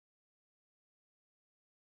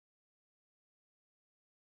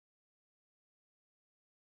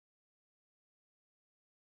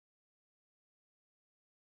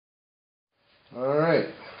Alright,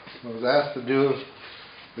 I was asked to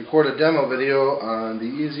record a demo video on the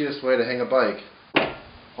easiest way to hang a bike.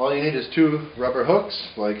 All you need is two rubber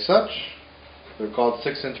hooks, like such. They're called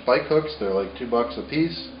 6-inch bike hooks. They're like $2 a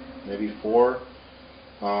piece, maybe 4.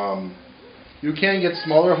 You can get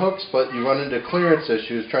smaller hooks, but you run into clearance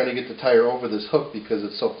issues trying to get the tire over this hook because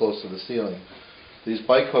it's so close to the ceiling. These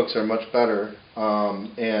bike hooks are much better,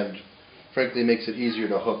 and frankly makes it easier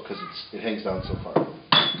to hook because it hangs down so far.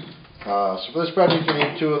 So for this project you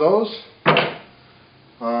need 2 of those.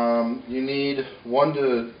 You need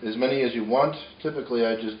as many as you want. Typically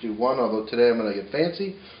I just do 1, although today I'm going to get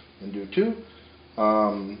fancy and do 2.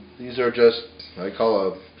 These are just, I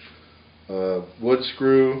call a wood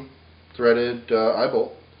screw threaded eye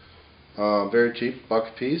bolt. Very cheap,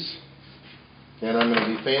 $1 a piece. And I'm going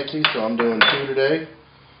to be fancy, so I'm doing 2 today.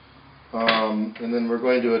 And then we're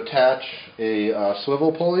going to attach a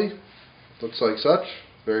swivel pulley. Looks like such.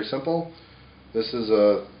 Very simple. This is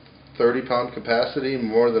a 30-pound capacity,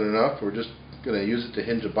 more than enough. We're just going to use it to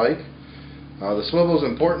hinge a bike. The swivel is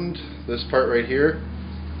important, this part right here.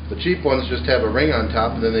 The cheap ones just have a ring on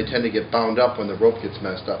top, and then they tend to get bound up when the rope gets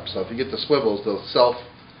messed up. So if you get the swivels, they'll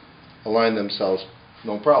self-align themselves,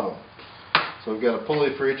 no problem. So we've got a pulley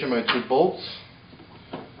for each of my 2 bolts.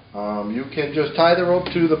 You can just tie the rope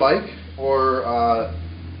to the bike, or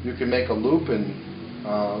you can make a loop and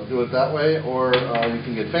do it that way, or you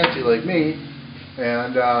can get fancy like me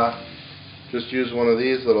and just use one of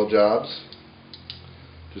these little jobs.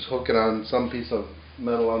 Just hook it on some piece of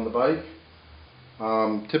metal on the bike.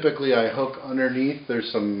 Typically I hook underneath.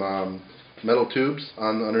 There's some metal tubes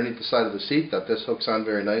underneath the side of the seat that this hooks on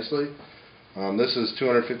very nicely. This is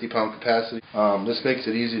 250-pound capacity. This makes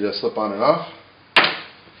it easy to slip on and off.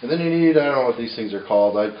 And then you need, I don't know what these things are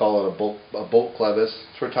called. I'd call it a bolt clevis.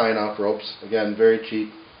 It's for tying off ropes. Again, very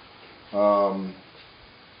cheap.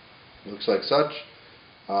 Looks like such.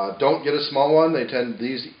 Don't get a small one.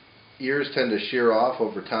 These ears tend to shear off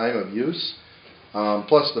over time of use.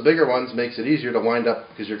 Plus, the bigger ones makes it easier to wind up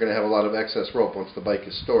because you're going to have a lot of excess rope once the bike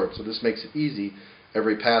is stored. So this makes it easy.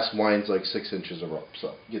 Every pass winds like 6 inches of rope.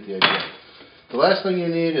 So you get the idea. The last thing you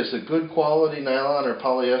need is a good quality nylon or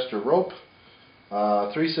polyester rope.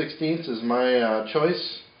 3/16 is my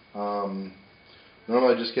choice. Normally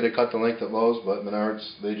I just get it cut to length at Lowe's, but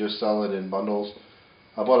Menards, they just sell it in bundles.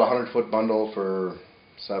 I bought a 100-foot bundle for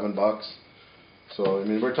 $7. So I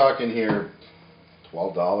mean, we're talking here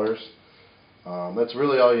 $12. That's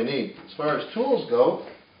really all you need. As far as tools go,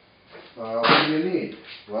 what do you need?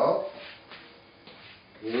 Well,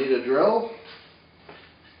 you need a drill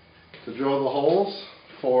to drill the holes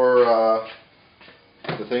for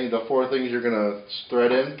the 4 things you're going to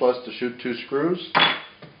thread in, plus to shoot 2 screws.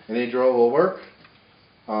 Any drill will work.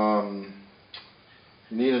 You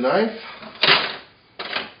need a knife.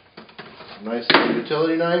 A nice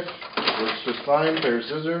utility knife. Works just fine. Pair of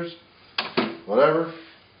scissors. Whatever.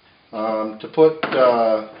 To put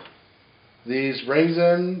these rings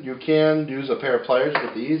in, you can use a pair of pliers,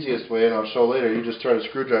 but the easiest way, and I'll show later, you just thread a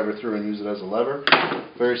screwdriver through and use it as a lever.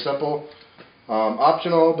 Very simple.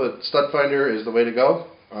 Optional, but stud finder is the way to go.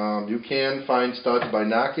 You can find studs by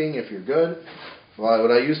knocking if you're good. Well,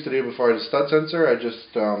 what I used to do before I had a stud sensor, I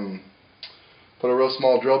just put a real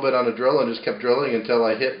small drill bit on a drill and just kept drilling until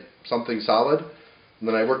I hit something solid. And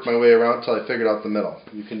then I worked my way around until I figured out the middle.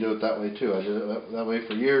 You can do it that way too. I did it that way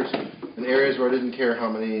for years in areas where I didn't care how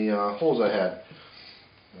many holes I had.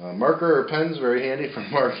 Marker or pens, very handy for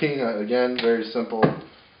marking. Again, very simple.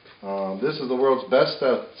 This is the world's best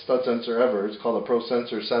stud sensor ever. It's called a Pro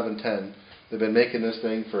Sensor 710. They've been making this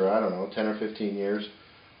thing for, I don't know, 10 or 15 years.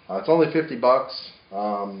 It's only $50.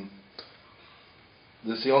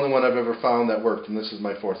 This is the only one I've ever found that worked, and this is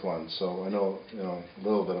my 4th one. So I know, a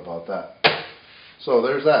little bit about that. So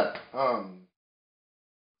there's that.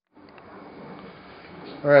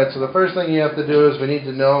 Alright, so the first thing you have to do is we need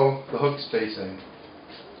to know the hook spacing.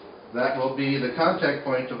 That will be the contact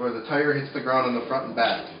point of where the tire hits the ground on the front and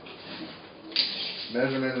back.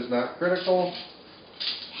 Measurement is not critical.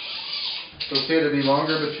 It's okay to be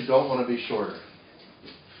longer, but you don't want to be shorter.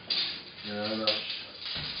 And,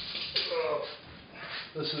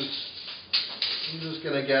 this is, I'm just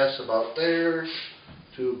going to guess about there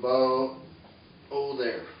to about,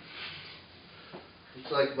 there.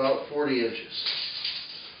 It's like about 40 inches.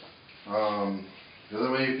 The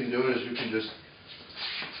other way you can do it is you can just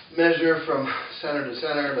measure from center to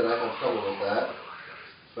center, but I have no trouble with that.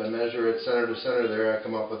 If I measure it center to center there, I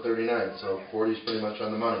come up with 39, so 40 is pretty much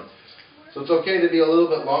on the money. So it's okay to be a little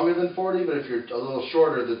bit longer than 40, but if you're a little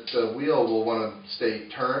shorter, the wheel will want to stay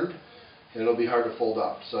turned, and it'll be hard to fold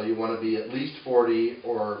up. So you want to be at least 40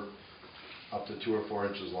 or up to 2 or 4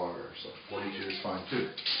 inches longer. So 42 is fine too.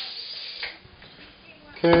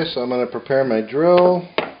 Okay, so I'm going to prepare my drill.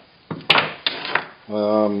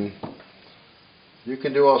 You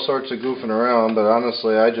can do all sorts of goofing around, but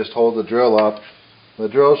honestly I just hold the drill up. The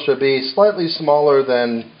drill should be slightly smaller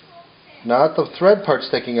than, not the thread part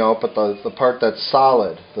sticking out, but the part that's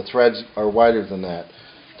solid. The threads are wider than that,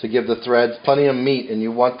 to give the threads plenty of meat, and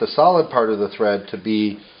you want the solid part of the thread to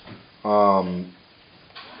be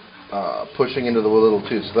pushing into the little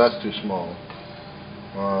tube, so that's too small.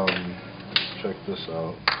 Let's check this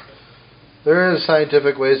out. There is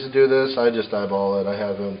scientific ways to do this. I just eyeball it. I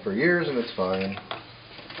have them for years and it's fine.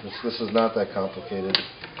 This is not that complicated.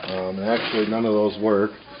 Actually none of those work.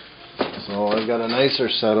 So I've got a nicer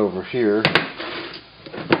set over here.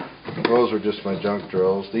 Those are just my junk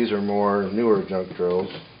drills. These are more newer junk drills.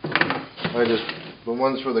 The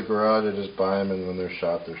ones for the garage, I just buy them, and when they're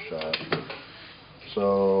shot, they're shot.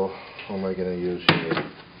 So what am I going to use here?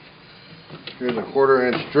 Here's a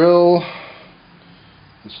 1/4 inch drill.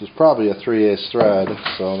 This is probably a 3/8 thread,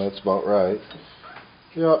 so that's about right.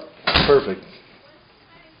 Yep, perfect.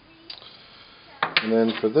 And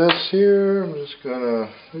then for this here, I'm just gonna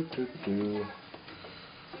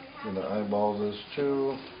eyeball this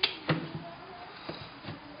too.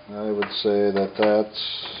 I would say that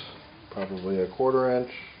that's probably a 1/4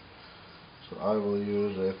 inch. So I will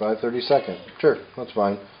use a 5/32. Sure, that's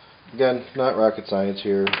fine. Again, not rocket science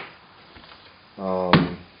here.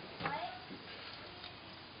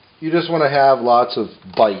 You just want to have lots of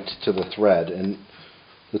bite to the thread, and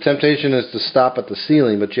the temptation is to stop at the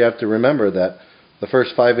ceiling, but you have to remember that the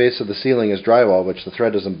first 5/8 of the ceiling is drywall, which the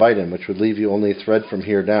thread doesn't bite in, which would leave you only thread from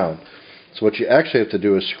here down. So what you actually have to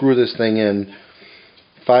do is screw this thing in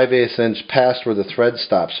 5/8 inch past where the thread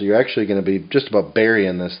stops, so you're actually going to be just about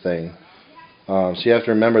burying this thing. So you have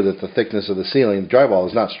to remember that the thickness of the ceiling, drywall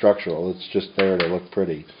is not structural, it's just there to look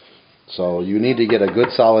pretty. So you need to get a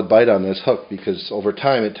good solid bite on this hook, because over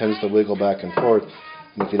time it tends to wiggle back and forth.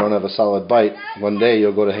 And if you don't have a solid bite, one day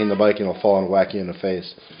you'll go to hang the bike and it'll fall and whack you in the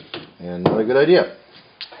face. And not a good idea.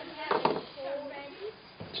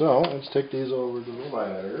 So let's take these over to the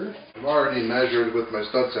lighter. I've already measured with my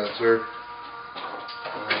stud sensor,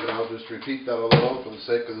 and I'll just repeat that a little for the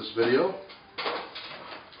sake of this video.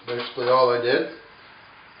 Basically all I did,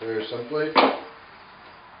 very simply,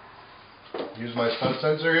 use my stud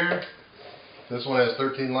sensor here. This one has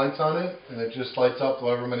 13 lights on it, and it just lights up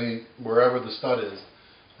wherever the stud is.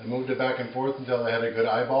 I moved it back and forth until I had a good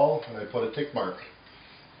eyeball, and I put a tick mark.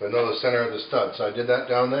 I know the center of the stud, so I did that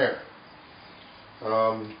down there.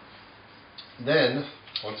 Then,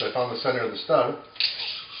 once I found the center of the stud,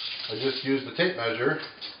 I just used the tape measure.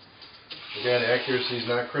 Again, accuracy is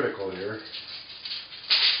not critical here.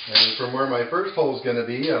 And from where my first hole is going to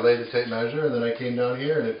be, I laid the tape measure, and then I came down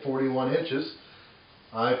here, and at 41 inches,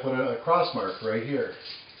 I put a cross mark right here.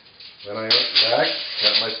 Then I went back,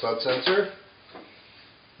 got my stud sensor,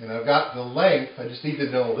 and I've got the length. I just need to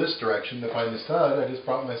know this direction to find the stud. I just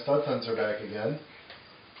brought my stud sensor back again.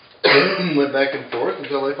 Went back and forth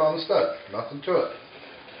until I found the stud. Nothing to it.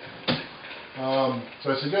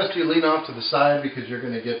 So I suggest you lean off to the side, because you're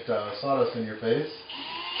going to get sawdust in your face.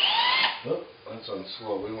 Oh, that's on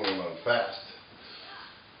slow. We want to run fast.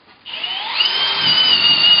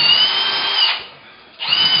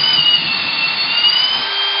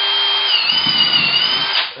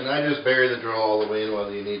 And I just bury the drill all the way in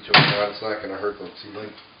whether you need to or not. It's not going to hurt the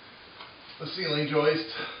ceiling joist.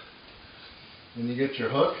 And you get your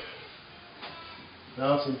hook.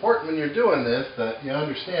 Now it's important when you're doing this that you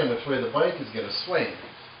understand which way the bike is going to swing.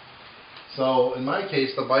 So in my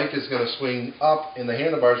case, the bike is going to swing up and the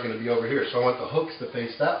handlebar is going to be over here. So I want the hooks to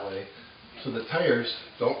face that way so the tires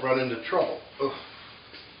don't run into trouble. Ugh.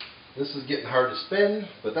 This is getting hard to spin,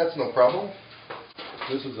 but that's no problem.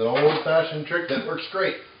 This is an old-fashioned trick that works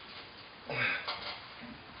great.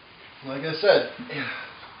 Like I said,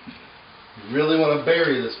 you really want to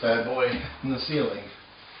bury this bad boy in the ceiling.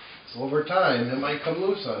 So over time, it might come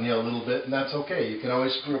loose on you a little bit, and that's okay. You can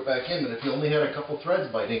always screw it back in, but if you only had a couple threads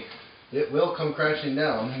biting, it will come crashing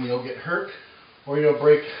down, and you'll get hurt, or you'll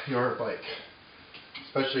break your bike.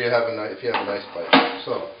 Especially if you have a nice bike.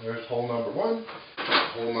 So, there's hole number 1,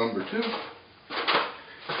 hole number 2.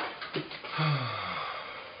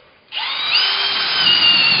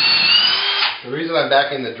 The reason I'm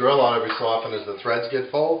backing the drill out every so often is the threads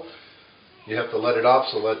get full. You have to let it off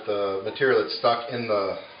so let the material that's stuck in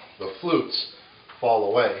the flutes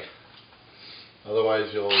fall away.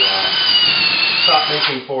 Otherwise you'll stop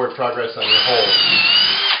making forward progress on your hole.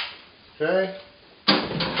 Okay?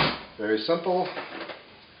 Very simple.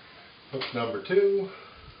 Hook number 2.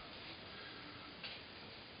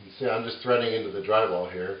 You see, I'm just threading into the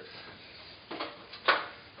drywall here.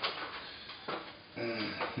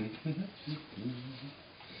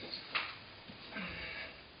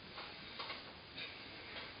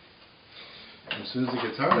 As soon as it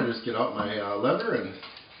gets hard, I just get out my lever and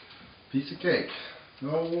piece of cake.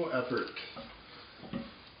 No effort.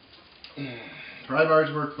 Pry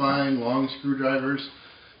bars work fine, long screwdrivers,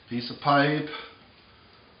 piece of pipe,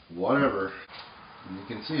 whatever. And you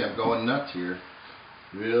can see I'm going nuts here.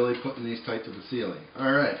 Really putting these tight to the ceiling.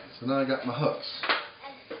 Alright, so now I got my hooks.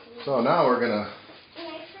 So now we're going to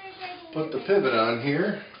put the pivot on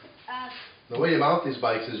here. The way you mount these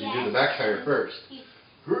bikes is you do the back tire first.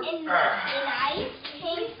 And I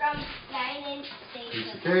came from 9-inch station.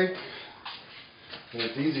 Piece of cake. And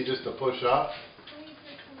it's easy just to push up.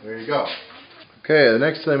 There you go. Okay, the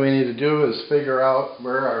next thing we need to do is figure out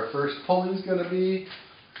where our first pulley is going to be.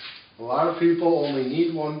 A lot of people only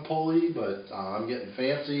need one pulley, but I'm getting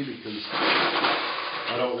fancy because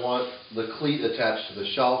I don't want the cleat attached to the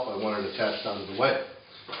shelf. I want it attached out of the way.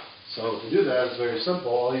 So to do that, it's very simple.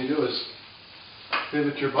 All you do is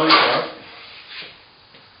pivot your bike up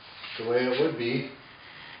the way it would be,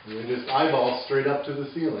 and then just eyeball straight up to the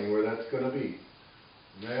ceiling where that's going to be.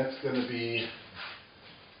 And that's going to be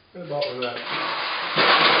right about where that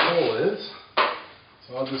hole is.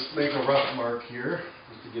 So I'll just make a rough mark here,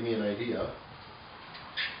 just to give me an idea.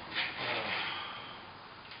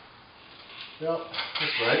 Yep,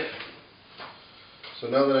 that's right. So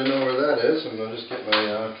now that I know where that is, I'm going to just get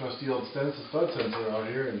my trusty old stud sensor out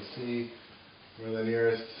here and see where the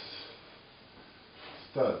nearest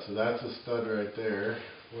stud. So that's a stud right there.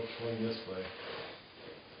 Which one this way?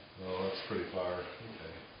 Oh, that's pretty far.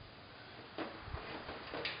 Okay.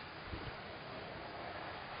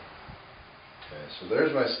 Okay, so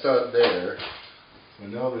there's my stud there. So I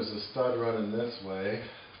know there's a stud running this way.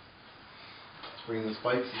 Let's bring the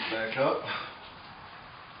spike seat back up.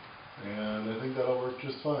 And I think that'll work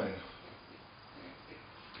just fine.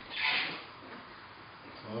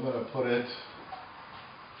 So I'm going to put it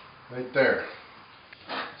right there.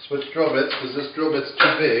 Switch drill bits because this drill bit's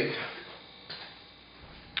too big.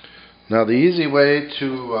 Now the easy way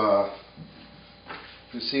to,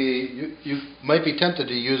 you see, you might be tempted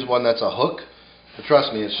to use one that's a hook, but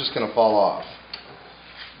trust me, it's just going to fall off.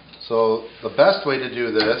 So the best way to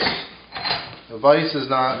do this, the vise is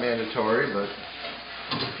not mandatory, but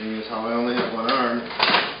seeing as how I only have one arm,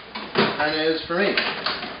 it kind of is for me.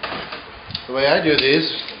 The way I do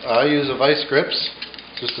these, I use a vise grips,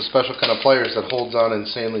 just a special kind of pliers that holds on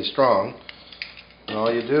insanely strong. And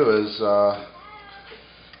all you do is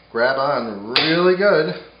grab on really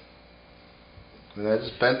good, and I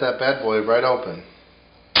just bent that bad boy right open.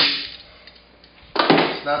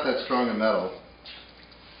 It's not that strong a metal.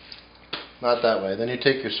 Not that way. Then you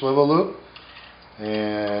take your swivel loop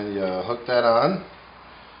and you hook that on.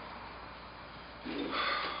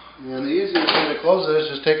 And the easiest way to close it is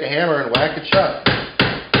just take a hammer and whack it shut.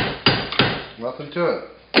 Nothing to it.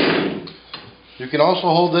 You can also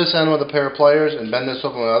hold this end with a pair of pliers and bend this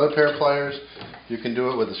open with another pair of pliers. You can do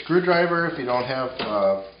it with a screwdriver if you don't have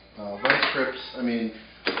vice grips. I mean,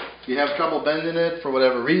 if you have trouble bending it for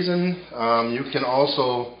whatever reason, you can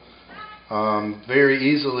also very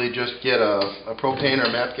easily just get a propane or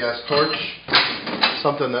MAP gas torch,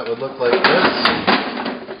 something that would look like this.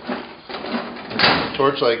 A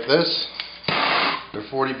torch like this. They're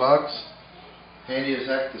 $40. Handy as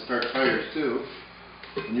heck to start fires too.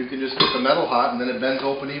 And you can just get the metal hot and then it bends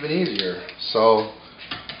open even easier. So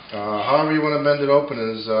however you want to bend it open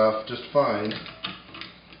is just fine.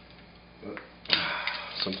 But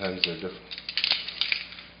sometimes they're different.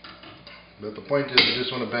 But the point is you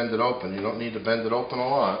just want to bend it open. You don't need to bend it open a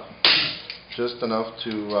lot. Just enough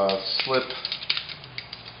to slip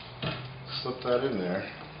that in there.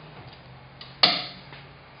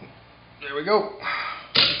 There we go.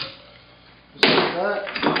 Just like that.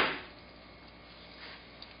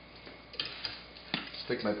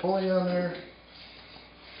 Stick my pulley on there.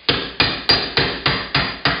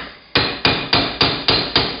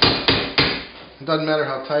 It doesn't matter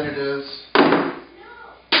how tight it is.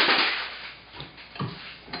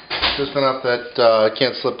 Just enough that it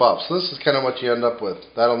can't slip off. So this is kind of what you end up with.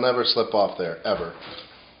 That'll never slip off there, ever.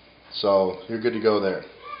 So you're good to go there.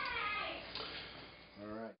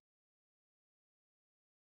 Alright.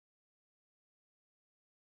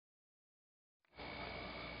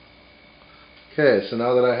 Okay, so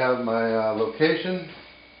now that I have my location,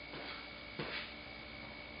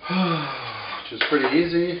 which is pretty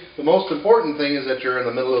easy, the most important thing is that you're in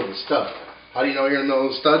the middle of the stud. How do you know you're in the middle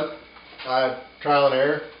of the stud? Trial and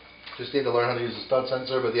error. Just need to learn how to use the stud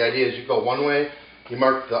sensor, but the idea is you go one way you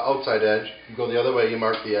mark the outside edge. You go the other way, you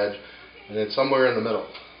mark the edge, and it's somewhere in the middle.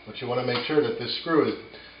 But you want to make sure that this screw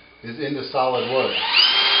is into solid wood.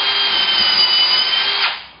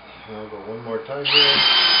 I'll go one more time here.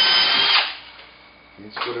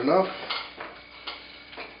 It's good enough.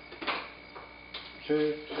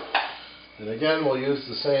 Okay. And again, we'll use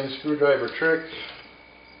the same screwdriver trick.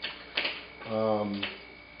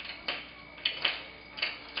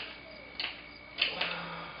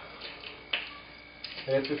 And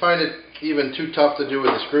if you find it even too tough to do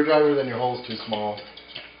with a screwdriver, then your hole's too small.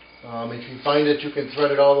 If you find that you can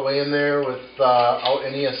thread it all the way in there without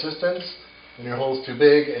any assistance, then your hole's too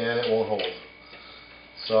big and it won't hold.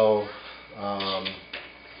 So,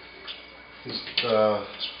 just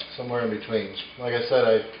somewhere in between. Like I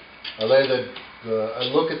said, I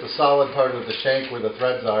look at the solid part of the shank where the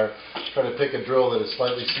threads are, try to pick a drill that is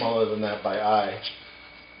slightly smaller than that by eye.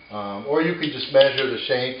 Or you can just measure the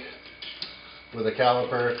shank with a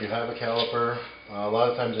caliper if you have a caliper. A lot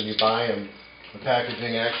of times when you buy them, the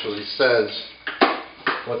packaging actually says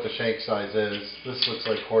what the shank size is. This looks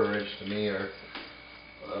like 1/4 inch to me, or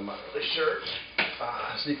I'm not really sure.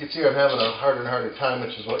 So you can see I'm having a harder and harder time,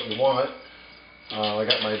 which is what you want. I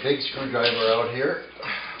got my big screwdriver out here.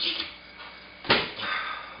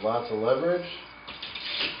 Lots of leverage.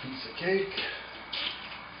 Piece of cake.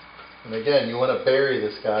 And again, you want to bury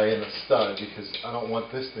this guy in the stud because I don't want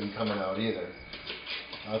this thing coming out either.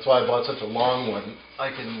 That's why I bought such a long one.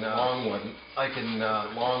 I can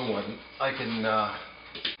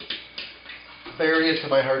bury it to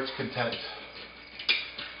my heart's content.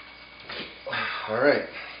 All right.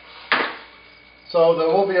 So there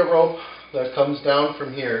will be a rope that comes down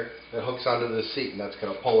from here that hooks onto this seat, and that's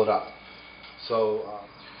going to pull it up. So,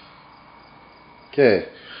 okay.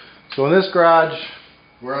 So in this garage,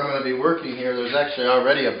 where I'm going to be working here, there's actually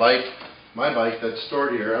already a bike, my bike, that's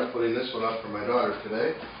stored here. I'm putting this one up for my daughter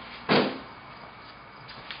today.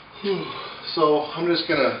 So I'm just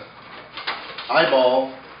going to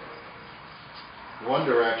eyeball one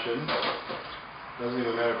direction. Doesn't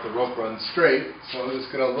even matter if the rope runs straight. So I'm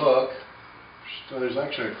just going to look. So there's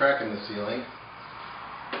actually a crack in the ceiling.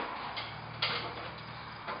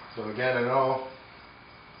 So again, I know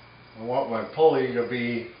I want my pulley to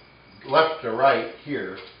be left to right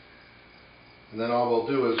here, and then all we'll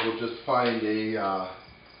do is we'll just find a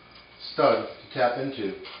stud to tap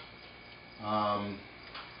into. I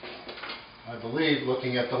believe,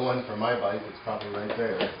 looking at the one for my bike, it's probably right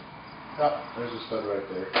there. Oh, there's a stud right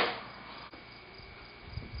there.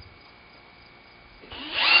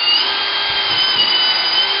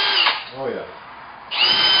 Oh yeah.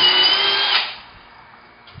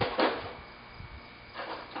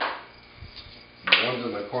 The ones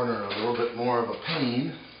in the corner are a little bit more of a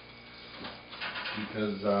pain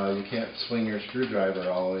because you can't swing your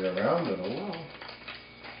screwdriver all the way around it. Oh well.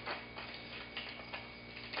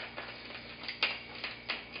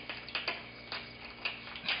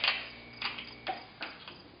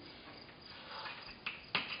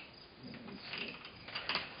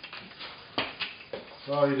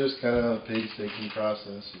 So you just kind of a painstaking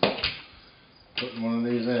process. Putting one of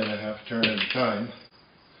these in a half turn at a time.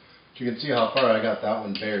 But you can see how far I got that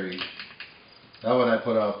one buried. That one I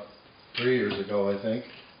put up 3 years ago, I think.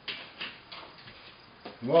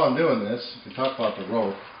 And while I'm doing this, we can talk about the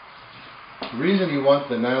rope. The reason you want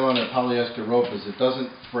the nylon or polyester rope is it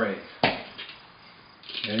doesn't fray.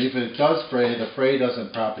 And if it does fray, the fray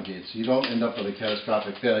doesn't propagate. So you don't end up with a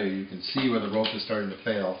catastrophic failure. You can see where the rope is starting to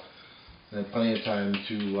fail. And have plenty of time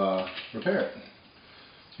to repair it.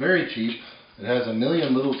 It's very cheap. It has a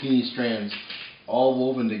million little teeny strands all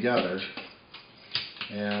woven together,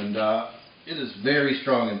 and it is very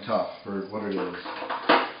strong and tough for what it is.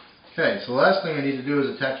 Okay, so the last thing I need to do is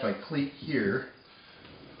attach my cleat here.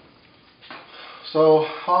 So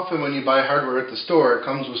often when you buy hardware at the store, it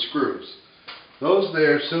comes with screws. Those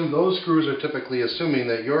screws are typically assuming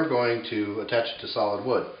that you're going to attach it to solid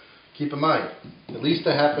wood. Keep in mind, at least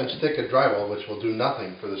a 1/2 inch thick of drywall, which will do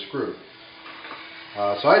nothing for the screw.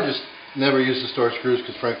 So I just never use the store screws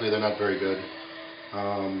because frankly they're not very good.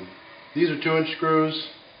 These are 2-inch screws.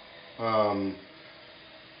 So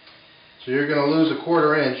you're going to lose a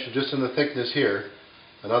 1/4 inch just in the thickness here,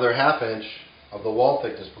 another 1/2 inch of the wall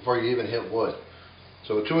thickness before you even hit wood.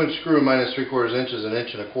 So a 2-inch screw minus 3/4 inch is 1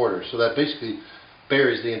 1/4 inches. So that basically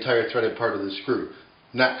buries the entire threaded part of the screw,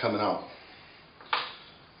 not coming out.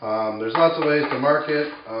 There's lots of ways to mark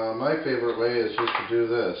it. My favorite way is just to do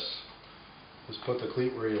this. Just put the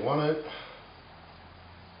cleat where you want it.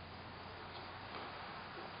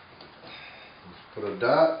 Just put a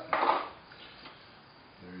dot.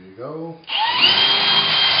 There you go.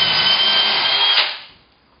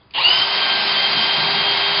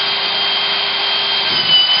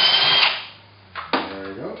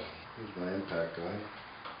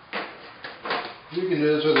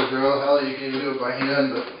 drill. Hell, you can even do it by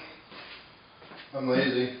hand, but I'm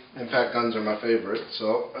lazy. Impact guns are my favorite,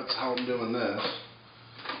 so that's how I'm doing this.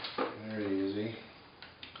 Very easy.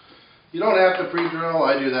 You don't have to pre-drill.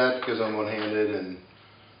 I do that because I'm one-handed and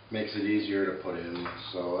makes it easier to put in,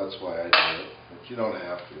 so that's why I do it. But you don't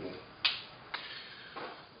have to.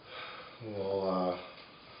 Well,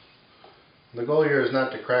 the goal here is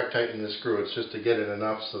not to crack tighten the screw. It's just to get it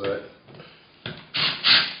enough so that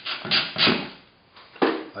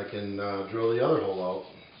I can drill the other hole out.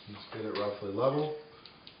 Just get it roughly level.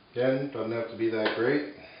 Again, doesn't have to be that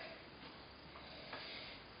great.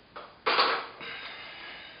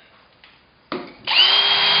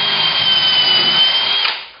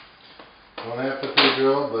 Don't have to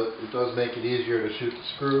pre-drill, but it does make it easier to shoot the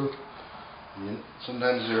screw. And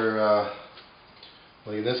sometimes you're,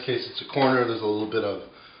 like in this case it's a corner, there's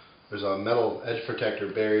a metal edge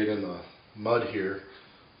protector buried in the mud here.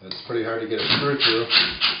 It's pretty hard to get a screw through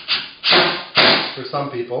for some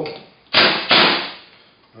people.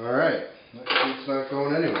 Alright, that sheet's not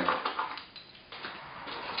going anywhere.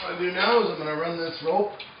 What I do now is I'm going to run this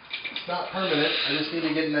rope. It's not permanent, I just need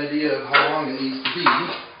to get an idea of how long it needs to be.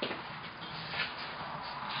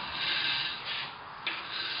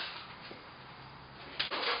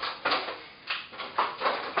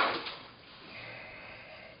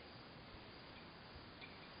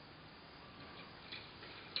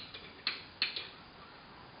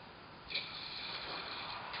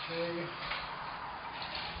 Okay.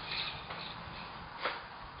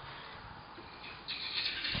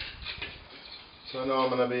 So I know I'm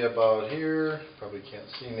going to be about here. Probably can't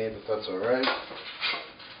see me, but that's alright.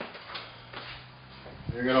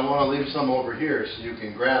 You're going to want to leave some over here so you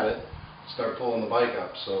can grab it and start pulling the bike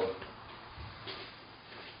up. So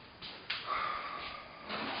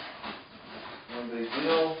no big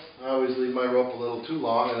deal. I always leave my rope a little too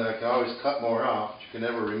long, and then I can always cut more off. You can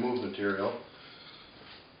never remove material.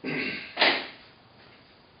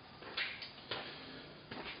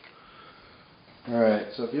 Alright,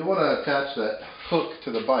 so if you want to attach that hook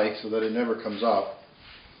to the bike so that it never comes off,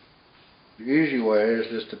 the easy way is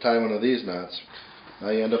just to tie one of these knots. Now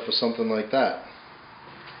you end up with something like that.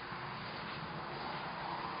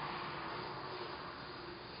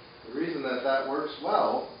 The reason that that works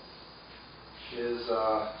well is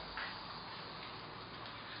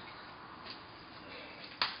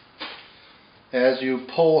as you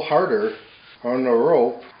pull harder on the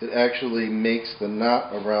rope, it actually makes the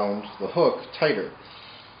knot around the hook tighter,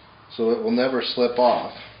 so it will never slip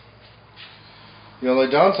off. The only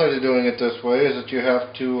downside of doing it this way is that you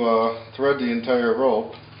have to thread the entire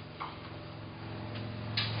rope,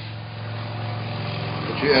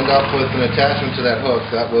 but you end up with an attachment to that hook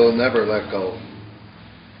that will never let go.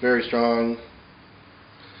 Very strong.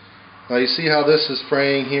 Now you see how this is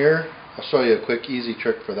fraying here? I'll show you a quick easy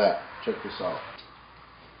trick for that. Check this out.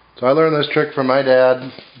 So I learned this trick from my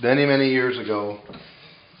dad many years ago.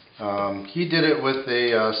 He did it with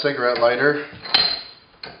a cigarette lighter,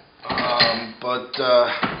 but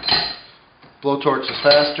blowtorch is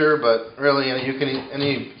faster, but really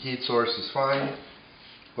any heat source is fine.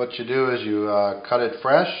 What you do is you cut it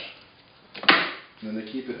fresh, and then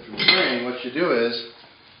to keep it from fraying, what you do is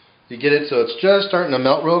you get it so it's just starting to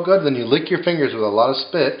melt real good, then you lick your fingers with a lot of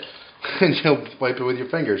spit, and you'll wipe it with your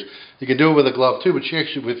fingers. You can do it with a glove too, but you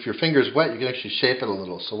actually, with your fingers wet, you can actually shape it a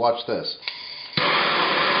little. So watch this.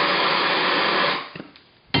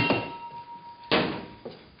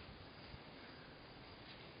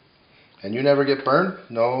 And you never get burned?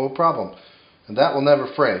 No problem. And that will never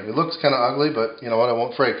fray. It looks kind of ugly, but you know what? It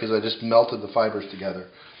won't fray because I just melted the fibers together.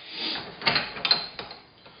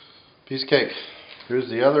 Piece of cake. Here's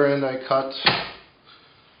the other end I cut.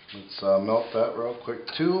 Let's melt that real quick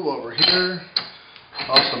too over here.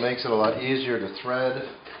 Also makes it a lot easier to thread.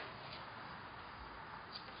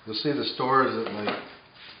 You'll see the stores, like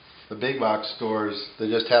the big box stores, they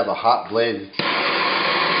just have a hot blade.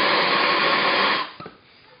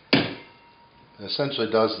 It essentially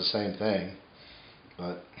does the same thing,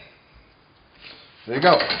 but there you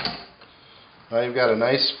go. Now you've got a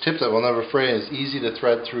nice tip that will never fray and is easy to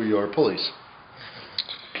thread through your pulleys.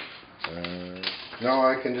 Now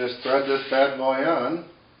I can just thread this bad boy on,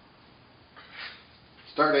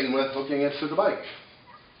 starting with hooking it to the bike.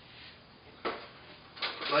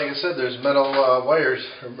 Like I said, there's metal wires,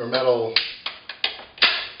 or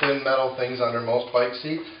thin metal things under most bike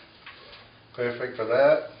seats. Perfect for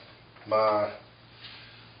that.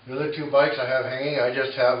 The other two bikes I have hanging, I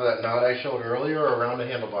just have that knot I showed earlier around the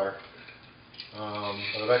handlebar.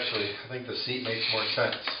 But eventually, I think the seat makes more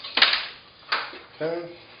sense. Okay.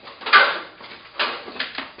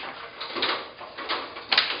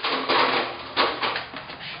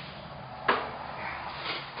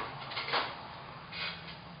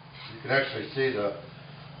 can actually see the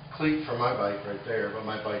cleat for my bike right there, but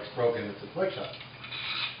my bike's broken. It's a bike shop.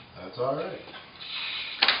 That's all right.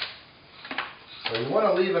 So you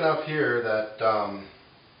want to leave enough here that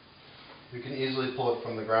you can easily pull it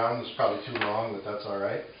from the ground. It's probably too long, but that's all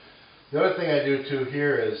right. The other thing I do too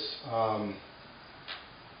here is I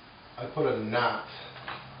put a knot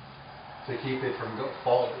to keep it from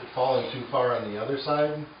falling too far on the other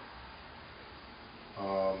side.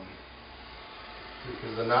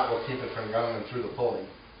 Because the knot will keep it from going through the pulley.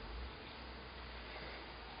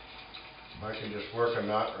 I can just work a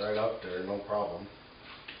knot right up there, no problem.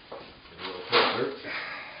 A little closer.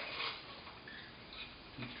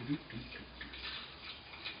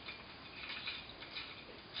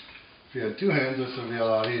 If you had two hands, this would be a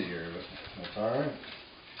lot easier, but that's alright.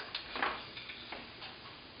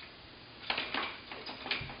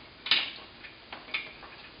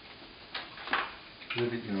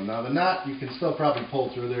 Now the knot, you can still probably pull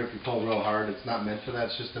through there if you pull real hard. It's not meant for that.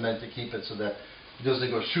 It's just meant to keep it so that it doesn't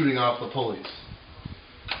go shooting off the pulleys.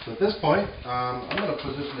 So at this point, I'm going to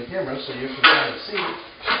position the camera so you can kind of see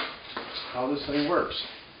how this thing works.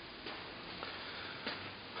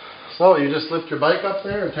 So you just lift your bike up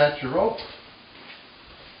there, attach your rope,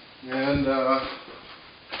 and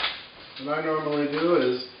what I normally do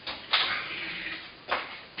is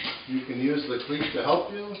you can use the cleat to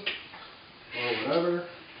help you or whatever.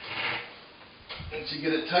 Once you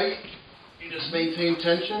get it tight, you just maintain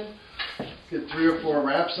tension, get 3 or 4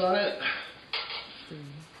 wraps on it,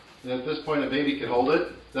 and at this point a baby can hold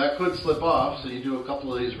it. That could slip off, so you do a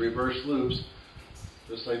couple of these reverse loops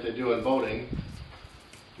just like they do in boating.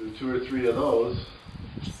 Do 2 or 3 of those.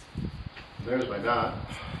 And there's my knot.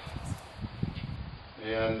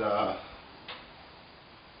 And that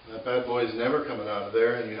bad boy's never coming out of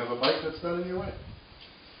there, and you have a bike that's not in your way.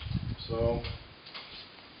 So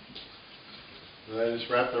then I just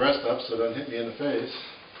wrap the rest up so it doesn't hit me in the face.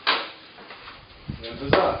 And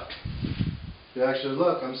huzzah! If you actually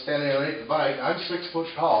look, I'm standing underneath the bike. I'm 6 foot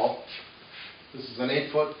tall. This is an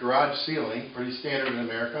 8-foot garage ceiling, pretty standard in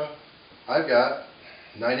America. I've got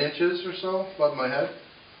 9 inches or so above my head.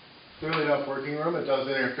 Clearly enough working room. It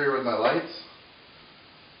doesn't interfere with my lights.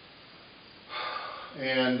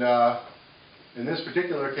 And in this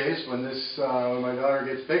particular case, when my daughter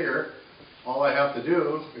gets bigger, all I have to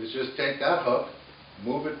do is just take that hook,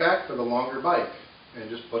 move it back to the longer bike, and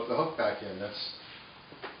just put the hook back in. That's,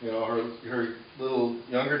 her little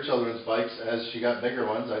younger children's bikes. As she got bigger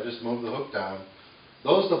ones, I just moved the hook down.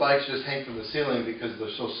 The bikes just hang from the ceiling because they're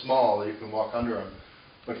so small that you can walk under them.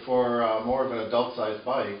 But for more of an adult-sized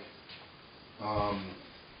bike,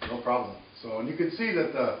 no problem. So, and you can see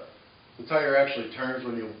that the tire actually turns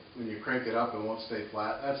when you crank it up and won't stay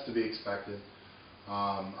flat. That's to be expected.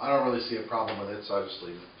 I don't really see a problem with it, so I just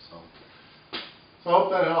leave it. So I hope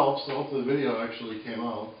that helps. So hopefully the video actually came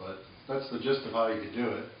out, but that's the gist of how you could do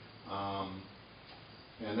it.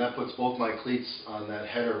 And that puts both my cleats on that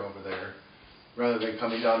header over there, rather than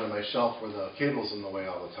coming down to my shelf where the cable's in the way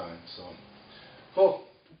all the time. So, cool.